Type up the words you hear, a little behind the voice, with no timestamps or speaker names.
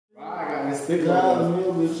this stick. Nah, I'm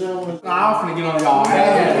finna get on y'all.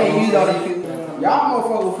 Y'all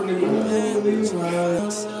motherfuckers finna get on.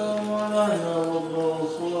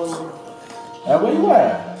 Hey, where you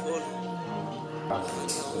at?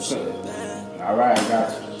 Alright, I got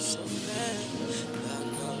you.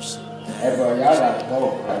 Hey, bro, y'all gotta go.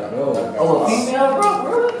 Oh, a female,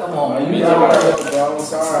 bro? Come on, You gotta go, bro. I'm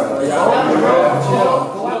sorry.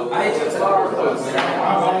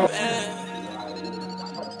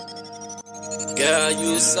 Girl,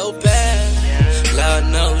 you so bad. Lord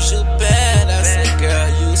knows you bad. I said, girl,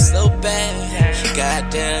 you so bad.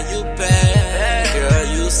 Goddamn, you bad. Girl,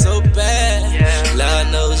 you so bad.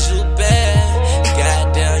 Lord knows you bad.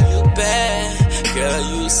 Goddamn, you bad. Girl,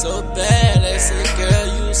 you so bad. I said, girl,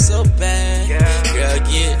 you so bad. Girl,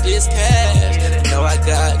 get this cash. Know I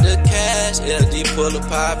got the cash. LD Pulla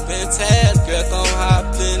poppin' tags. Girl, gon'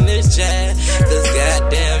 hop in this jazz. Cause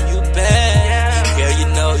goddamn, you bad. Girl, you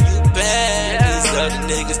know you bad. These other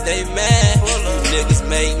niggas, they mad. You niggas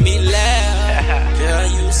make me laugh. Girl,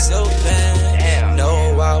 you so bad.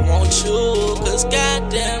 No, I want you. Cause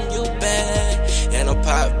goddamn, you bad. And I'm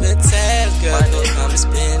poppin' tags. Girl, go come and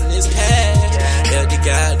spend this cash. LD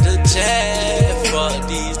got the jazz. Fuck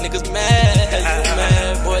these niggas mad. You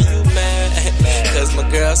mad, boy, you mad. Cause my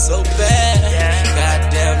girl so bad.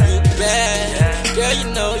 Goddamn, you bad. Girl, you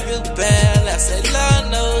know you bad. I said,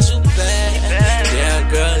 Lord knows you bad.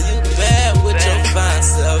 Damn, girl, you bad. With your fine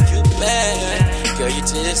self, you bad. Girl, you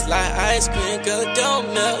just like ice cream. Girl,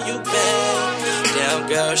 don't melt, you bad. Damn,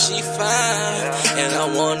 girl, she fine. And I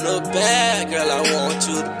want her back. Girl, I want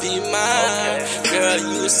you to be mine. Girl,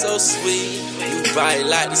 you so sweet. You bright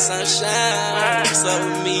like the sunshine. So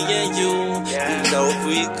with me and you know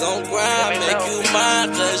we gon' grind. Make you mine,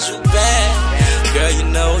 cause you bad. Girl, you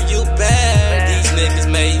know you bad. These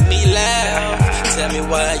niggas made me laugh. Tell me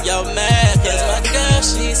why y'all mad. Cause my girl,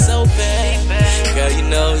 she so bad. Girl, you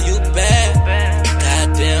know you bad.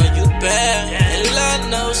 Goddamn, you bad. And Lord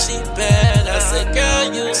knows she bad. I said,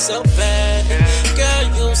 girl, you so bad. Girl,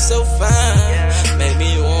 you so fine. Make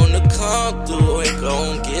me wanna come through and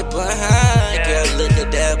gon' get behind. Girl, look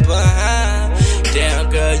at that behind. Damn,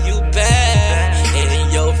 girl, you bad. And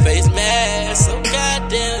in your face mad. So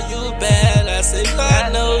goddamn, you bad. I say,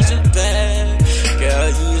 Lord knows you bad. Girl,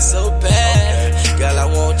 you so bad. Girl, I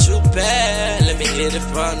want you bad. Let me hit it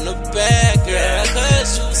from the back, girl.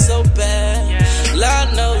 Cause you so bad.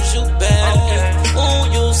 Lord knows you bad. Ooh,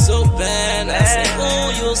 you so bad. I say,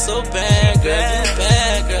 ooh, you so bad. Girl, you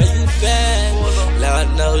bad. Girl, you bad.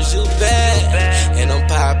 Lord knows you bad. And I'm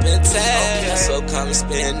poppin' tags. So come and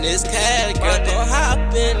spend this cash. Girl, gon' hop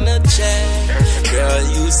in the chat. Girl,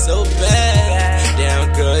 you so bad.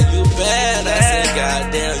 Damn, girl, you bad. I said,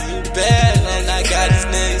 goddamn, you bad. And I got these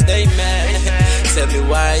niggas, they mad. Tell me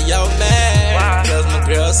why y'all mad. Cause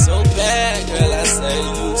my girl so bad. Girl, I say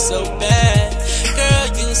you so bad. Girl,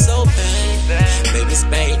 you so bad. Baby,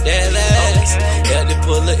 spank that ass. Yeah, they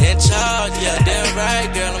Pulla in charge. Yeah, damn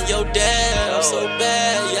right, girl, I'm your dad. I'm so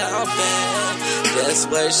bad, yeah, I'm bad. That's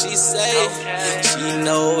what she say. She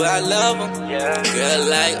know I love him. Girl,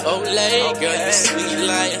 like Olay. Girl, you sweet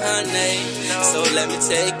like honey. So let me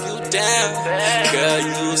take you down. Girl,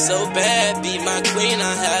 you so bad. Be my queen,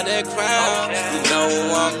 I have that crown. You know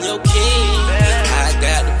I'm your king. I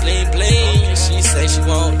got the bling bling. She say she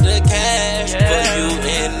want the cash. For you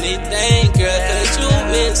anything, girl, cause you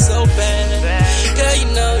is so bad. Girl, you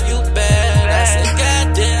know you bad. I said,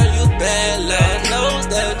 goddamn, you bad. Lord knows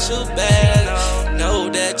that you bad. Know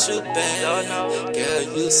that you bad.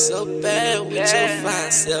 Girl, you so bad. With your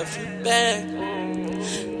fine self, you bad.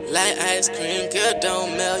 Like ice cream, girl,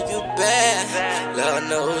 don't melt, you bad. Lord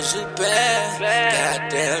knows you bad.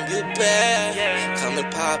 Goddamn, you bad. Come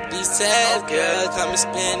and pop these tags, girl. Come and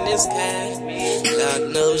spend this cash.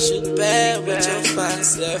 Lord knows you bad. With your fine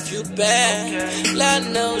self, you bad.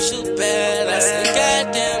 Lord knows you bad. I said,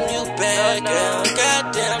 goddamn, you bad, girl.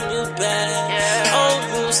 Goddamn, you bad. Oh,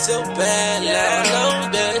 you so bad. Lord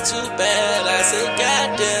knows that you bad. I said,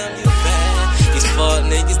 goddamn, you bad. These fuck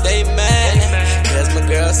niggas, they mad. Cause my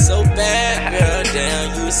girl so bad, girl,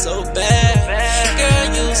 damn, you so bad. Girl,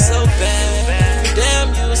 you so bad. Damn,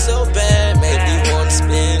 you so bad. Make me wanna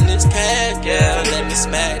spend this cash, girl. Let me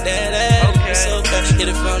smack that ass. You so bad. Hit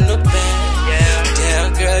it from the back.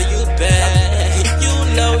 Damn, girl, you bad. You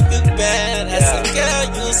know you bad. I said, girl,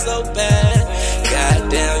 you so bad.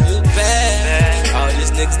 Goddamn, you bad. All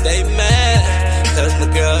these niggas, they mad. Cause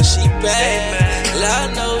my girl, she bad.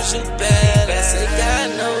 Lord knows you bad. I said, God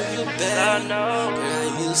know you bad.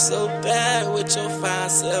 Girl, you so bad. With your fine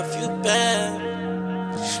self, you bad.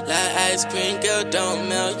 Like ice cream, girl, don't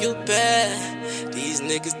melt, you bad. These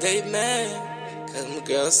niggas, they mad. Cause my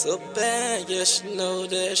girl so bad, yeah, she know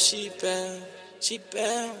that she bad. She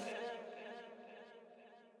bad.